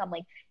sort of thing, I'm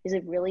like, is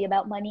it really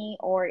about money,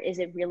 or is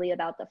it really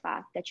about the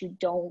fact that you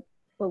don't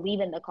believe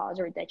in the cause,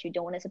 or that you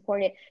don't want to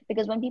support it?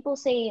 Because when people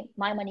say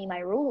my money, my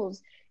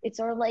rules, it's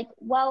sort of like,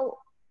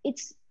 well,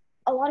 it's,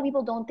 a lot of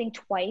people don't think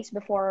twice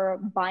before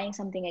buying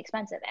something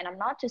expensive. And I'm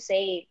not to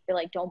say they're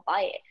like, don't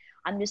buy it.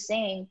 I'm just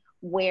saying,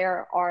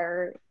 where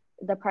are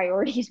the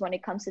priorities when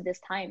it comes to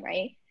this time,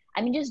 right? I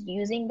mean, just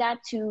using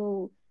that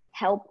to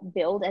help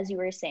build, as you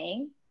were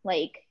saying,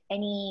 like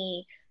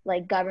any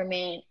like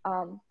government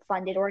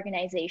funded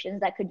organizations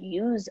that could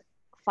use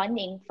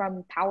funding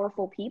from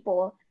powerful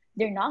people,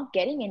 they're not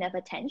getting enough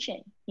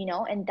attention,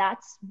 and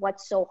that's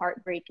what's so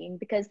heartbreaking,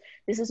 because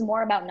this is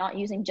more about not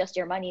using just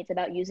your money, it's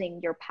about using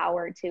your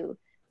power too.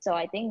 So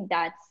I think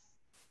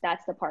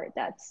that's the part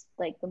that's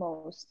like the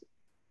most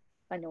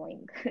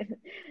annoying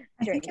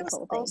I during think it this was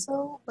whole thing.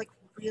 also like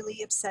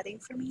really upsetting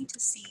for me to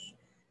see.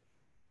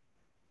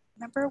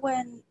 Remember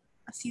when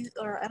a few,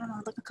 or I don't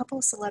know, like a couple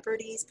of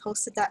celebrities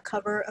posted that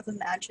cover of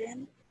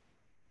Imagine,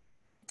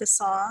 the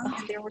song,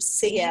 and they were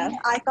Yeah. singing?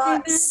 I got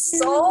Imagine the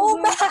so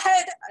world.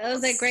 mad. I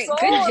was like, So great,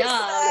 good job.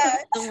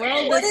 upset. The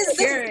world What is is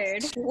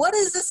this? cured. What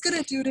is this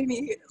gonna do to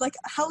me? Like,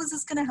 how is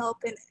this gonna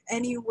help in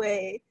any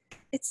way?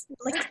 It's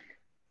like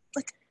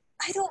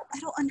I don't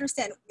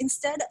understand.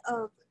 Instead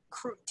of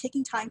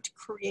taking time to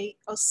create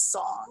a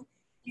song,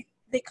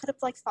 they could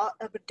have like thought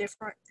of a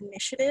different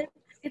initiative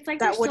It's like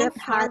they're that would so have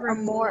far had a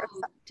more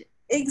removed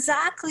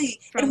exactly.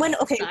 from And when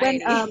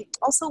society.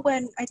 also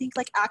when I think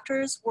like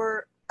actors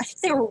were, I think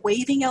they were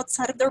waving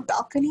outside of their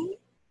balcony,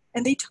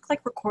 and they took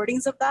like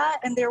recordings of that,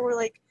 and they were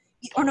like,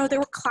 or no, they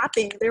were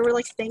clapping. They were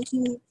like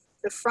thanking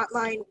the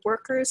frontline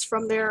workers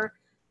from their,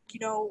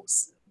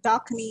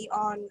 balcony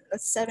on a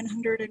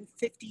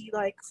 750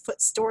 like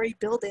foot story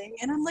building,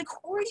 and I'm like,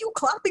 who are you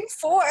clapping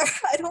for?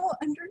 I don't Or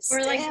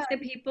like understand. the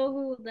people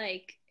who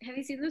like, have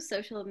you seen those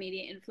social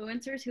media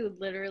influencers who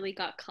literally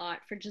got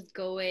caught for just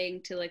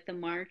going to like the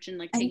march and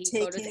like And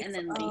taking photos taking, and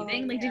then oh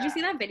leaving? Like, did you yeah,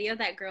 see that video of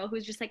that girl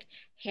who's just like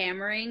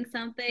hammering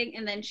something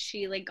and then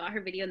she like got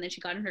her video and then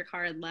she got in her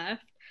car and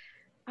left?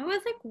 I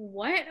was like,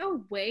 what a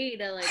way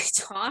to I like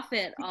don't,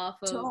 profit off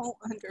of don't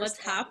what's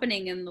understand.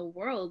 happening in the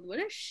world. What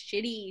a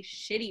shitty,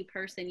 shitty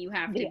person you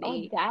have to The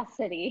be.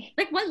 audacity.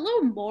 Like, what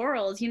low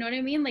morals, you know what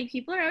I mean? Like,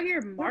 people are out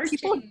here There are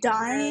people marching for,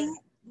 dying.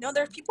 No,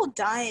 there are people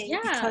dying yeah,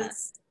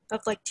 because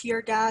of like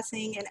tear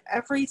gassing and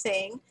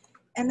everything.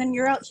 And then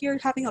you're out here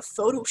having a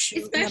photo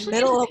shoot in the especially in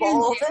middle a of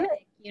all of it.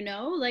 pandemic, you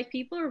know? Like,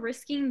 people are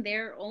risking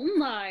their own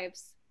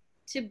lives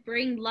to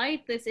bring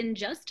light this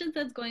injustice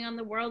that's going on in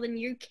the world, and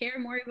you care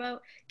more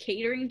about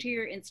catering to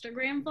your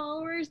Instagram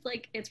followers.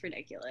 Like, it's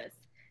ridiculous.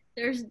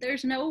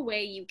 There's no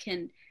way you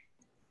can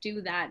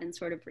do that and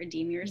sort of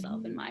redeem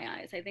yourself in Mhm. my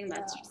eyes. I think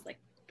that's Yeah, just like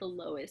the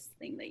lowest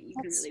thing that you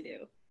can that's really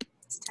do.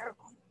 it's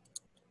terrible.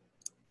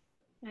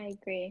 I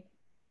agree.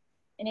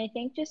 And I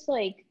think just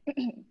like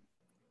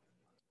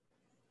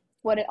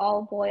what it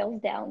all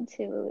boils down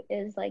to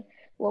is like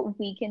what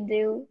we can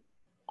do,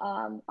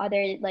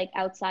 other like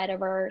outside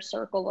of our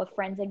circle of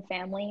friends and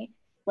family,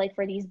 like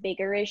for these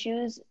bigger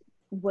issues,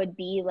 would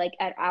be like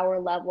at our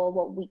level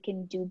what we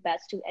can do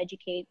best to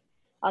educate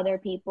other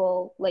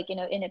people, like, in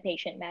a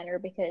patient manner,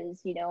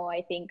 because,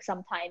 I think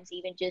sometimes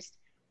even just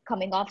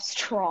coming off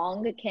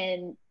strong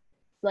can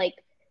like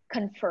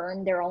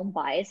confirm their own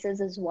biases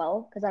as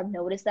well, because I've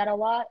noticed that a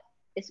lot,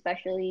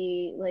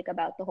 especially like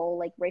about the whole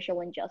like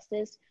racial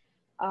injustice.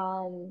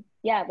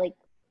 Yeah, like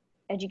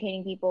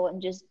educating people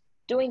and just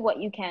doing what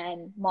you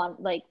can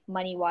like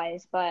money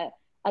wise, but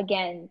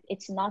again,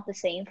 it's not the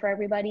same for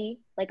everybody.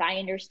 Like, I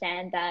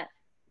understand that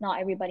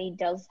not everybody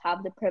does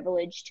have the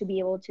privilege to be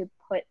able to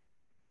put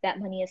that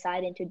money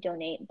aside and to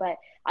donate, but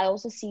I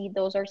also see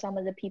those are some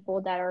of the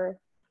people that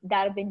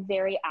have been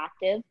very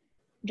active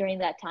during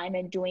that time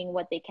and doing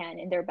what they can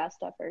in their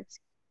best efforts.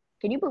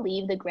 Can you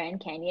believe the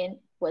Grand Canyon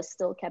was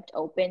still kept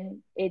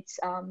open? It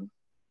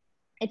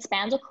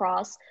spans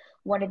across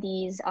one of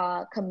these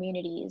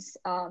communities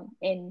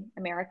in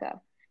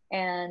America.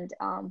 And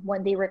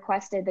when they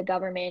requested the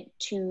government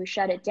to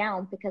shut it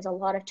down because a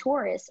lot of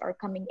tourists are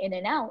coming in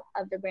and out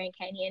of the Grand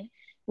Canyon,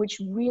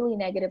 which really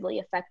negatively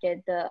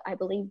affected I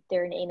believe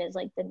their name is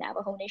like the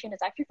Navajo Nation.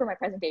 It's actually for my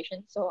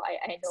presentation, so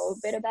I know a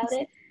bit about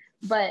it.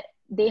 But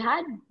they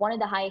had one of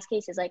the highest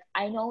cases. Like,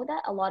 I know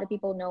that a lot of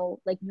people know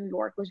like New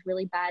York was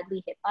really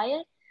badly hit by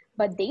it,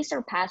 but they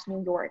surpassed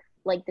New York,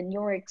 like the New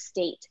York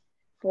State,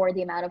 for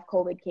the amount of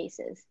COVID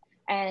cases.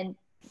 And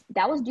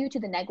that was due to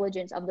the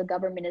negligence of the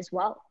government as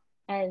well.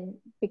 And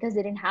because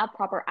they didn't have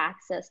proper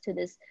access to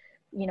this,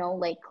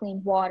 like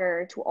clean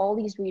water, to all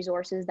these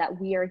resources that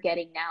we are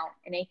getting now.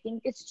 And I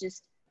think it's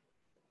just,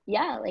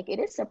 yeah, like it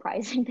is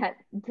surprising that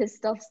this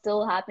stuff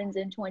still happens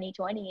in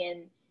 2020,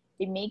 and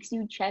it makes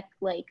you check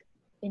like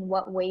in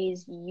what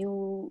ways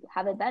you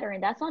have it better.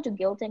 And that's not to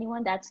guilt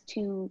anyone, that's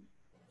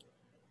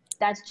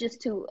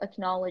just to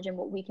acknowledge and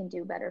what we can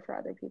do better for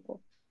other people.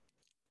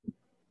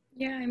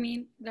 Yeah, I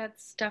mean,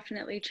 that's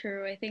definitely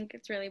true. I think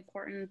it's really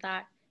important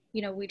that,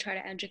 we try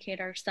to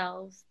educate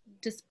ourselves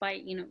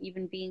despite,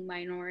 even being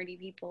minority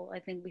people. I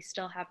think we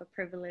still have a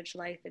privileged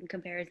life in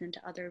comparison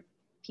to other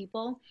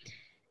people.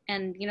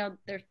 And,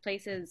 there's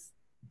places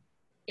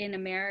in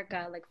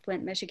America, like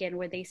Flint, Michigan,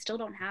 where they still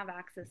don't have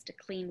access to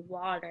clean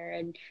water.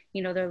 And,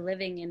 they're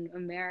living in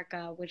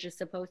America, which is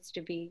supposed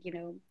to be,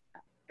 the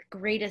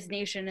greatest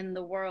nation in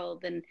the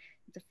world. And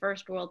it's a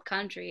first world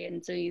country,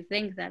 and so you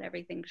think that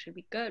everything should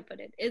be good, but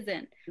it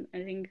isn't. I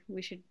think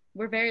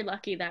we're very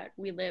lucky that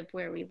we live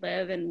where we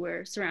live and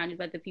we're surrounded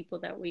by the people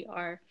that we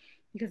are,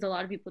 because a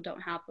lot of people don't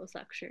have those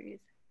luxuries.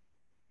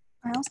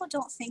 I also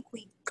don't think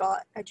we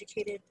got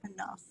educated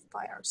enough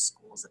by our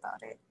schools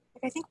about it.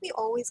 Like, I think we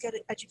always get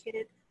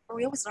educated, or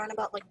we always learn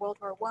about like World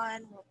War I,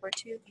 World War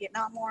II,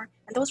 Vietnam War,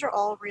 and those are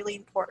all really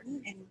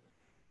important in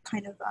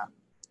kind of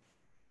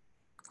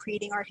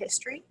creating our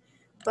history.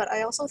 But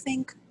I also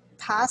think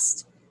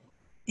past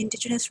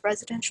Indigenous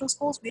residential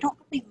schools, we don't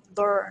really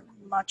learn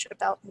much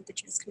about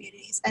Indigenous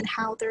communities and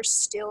how they're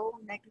still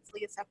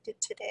negatively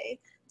affected today.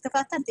 The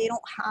fact that they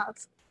don't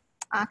have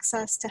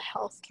access to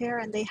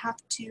healthcare, and they have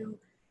to,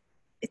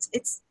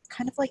 it's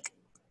kind of like,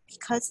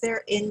 because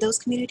they're in those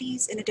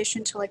communities, in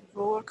addition to like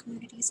rural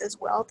communities as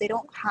well, they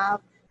don't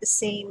have the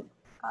same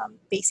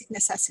basic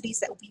necessities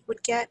that we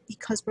would get,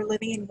 because we're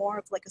living in more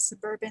of like a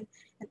suburban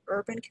and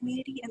urban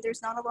community, and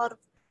there's not a lot of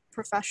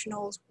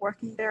professionals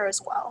working there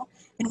as well.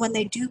 And when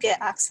they do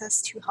get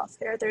access to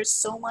healthcare, there's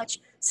so much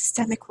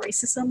systemic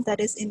racism that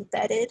is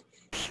embedded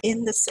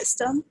in the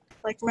system.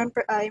 Like,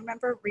 I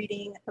remember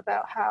reading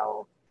about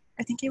how,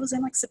 I think it was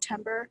in like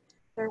September,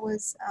 there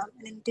was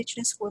an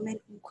Indigenous woman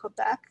in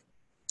Quebec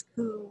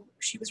who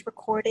she was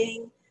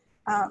recording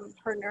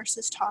her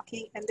nurses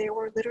talking, and they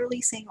were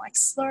literally saying like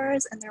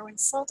slurs, and they were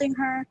insulting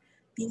her,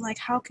 being like,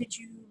 how could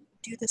you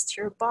do this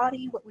to your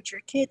body? What would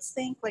your kids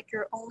think? Like,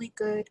 you're only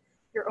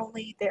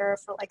there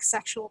for like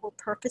sexual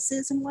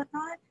purposes and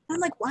whatnot. And I'm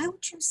like, why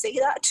would you say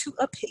that to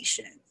a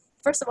patient?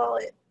 First of all,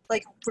 it,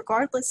 like,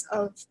 regardless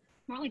of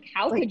more like,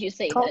 how like, could you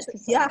say culture, that to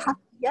someone?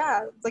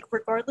 yeah, like,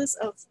 regardless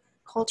of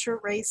culture,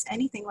 race,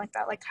 anything like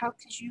that, like, how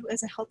could you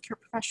as a healthcare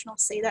professional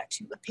say that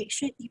to a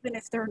patient, even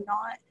if they're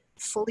not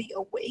fully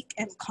awake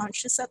and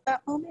conscious at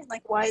that moment?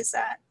 Like, why is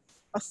that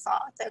a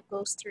thought that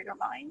goes through your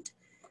mind?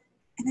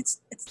 And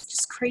it's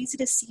just crazy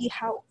to see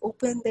how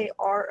open they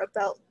are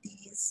about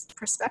these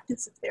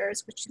perspectives of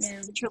theirs, which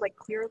are like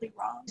clearly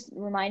wrong. It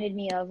reminded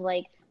me of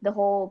like the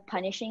whole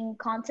punishing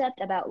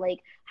concept about like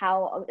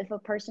how if a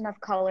person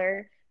of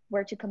color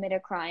were to commit a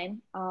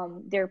crime,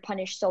 they're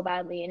punished so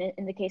badly. And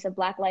in the case of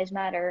Black Lives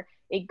Matter,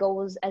 it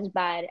goes as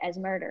bad as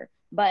murder.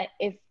 But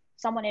if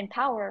someone in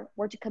power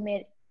were to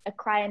commit a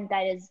crime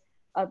that is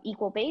of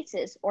equal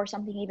basis or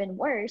something even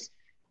worse,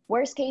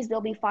 worst case,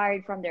 they'll be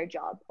fired from their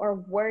job, or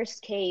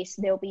worst case,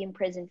 they'll be in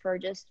prison for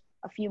just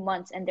a few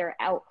months and they're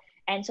out.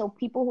 And so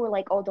people who are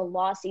like, oh, the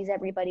law sees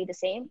everybody the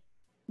same.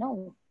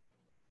 No,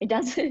 it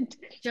doesn't.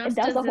 Justice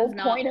that's the whole is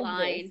not point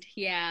blind. of this.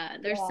 Yeah,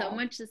 there's so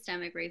much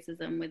systemic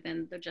racism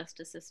within the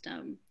justice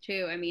system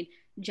too. I mean,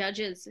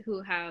 judges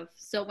who have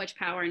so much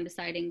power in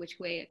deciding which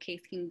way a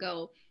case can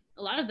go,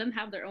 a lot of them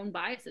have their own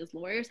biases.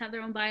 Lawyers have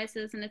their own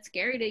biases, and it's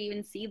scary to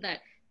even see that,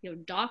 you know,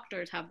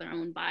 doctors have their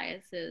own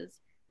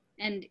biases.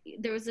 And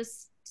there was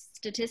this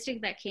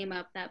statistic that came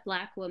up that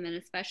Black women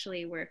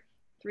especially were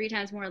 3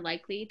 times more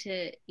likely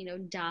to, you know,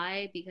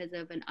 die because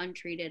of an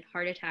untreated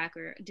heart attack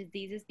or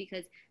diseases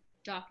because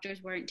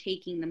doctors weren't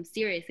taking them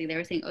seriously. They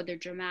were saying, oh, they're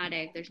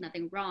dramatic, there's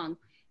nothing wrong.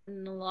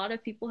 And a lot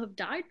of people have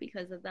died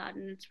because of that,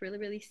 and it's really,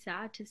 really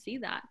sad to see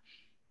that.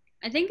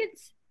 I think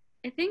it's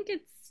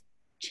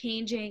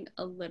changing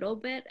a little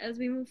bit as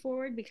we move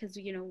forward because,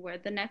 you know, we're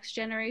the next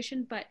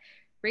generation, but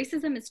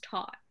racism is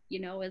taught, you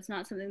know, it's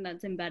not something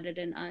that's embedded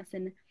in us.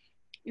 And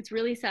it's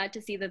really sad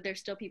to see that there's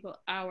still people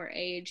our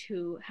age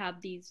who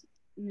have these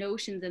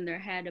notions in their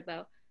head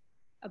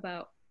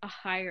about a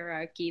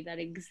hierarchy that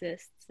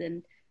exists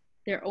and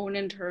their own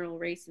internal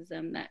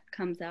racism that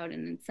comes out,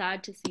 and it's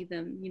sad to see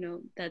them, you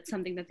know, that's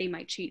something that they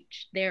might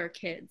teach their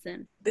kids.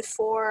 And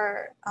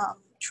before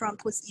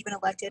Trump was even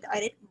elected,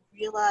 I didn't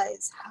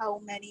realize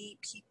how many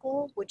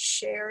people would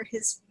share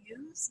his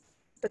views.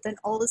 But then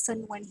all of a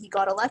sudden when he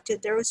got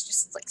elected, there was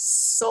just like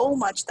so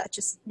much that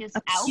just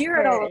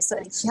appeared all of a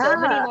sudden. Like, so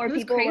many more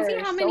people crazy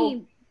were how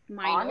many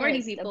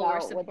minority people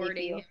were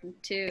supporting him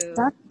too.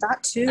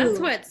 That too. That's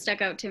what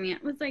stuck out to me.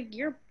 It was like,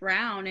 you're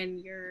brown and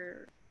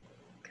you're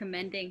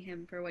commending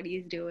him for what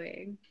he's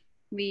doing.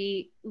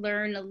 We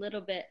learn a little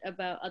bit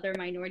about other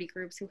minority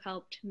groups who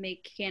helped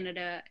make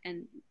Canada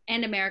and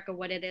America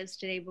what it is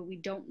today, but we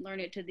don't learn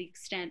it to the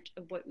extent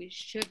of what we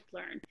should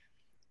learn.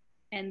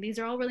 And these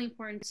are all really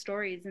important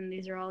stories, and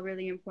these are all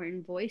really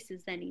important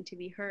voices that need to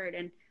be heard.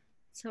 And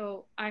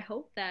so I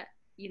hope that,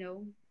 you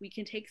know, we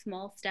can take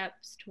small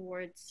steps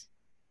towards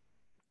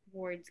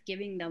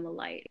giving them a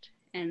light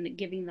and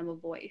giving them a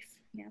voice.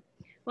 Yeah.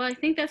 Well, I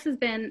think this has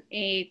been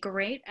a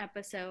great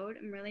episode.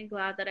 I'm really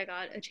glad that I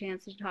got a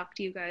chance to talk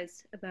to you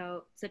guys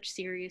about such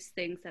serious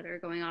things that are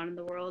going on in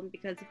the world,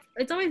 because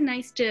it's always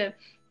nice to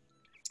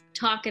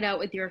talk it out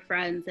with your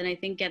friends and I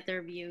think get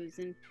their views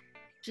and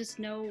just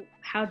know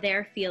how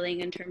they're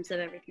feeling in terms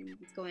of everything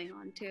that's going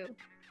on too.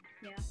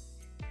 Yeah,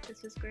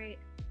 this was great.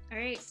 All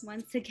right,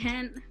 once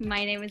again,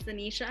 my name is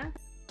Anisha.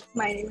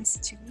 My name is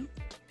Tumi.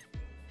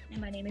 And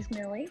my name is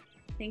Millie.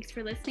 Thanks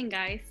for listening,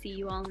 guys. See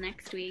you all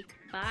next week.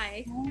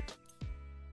 Bye.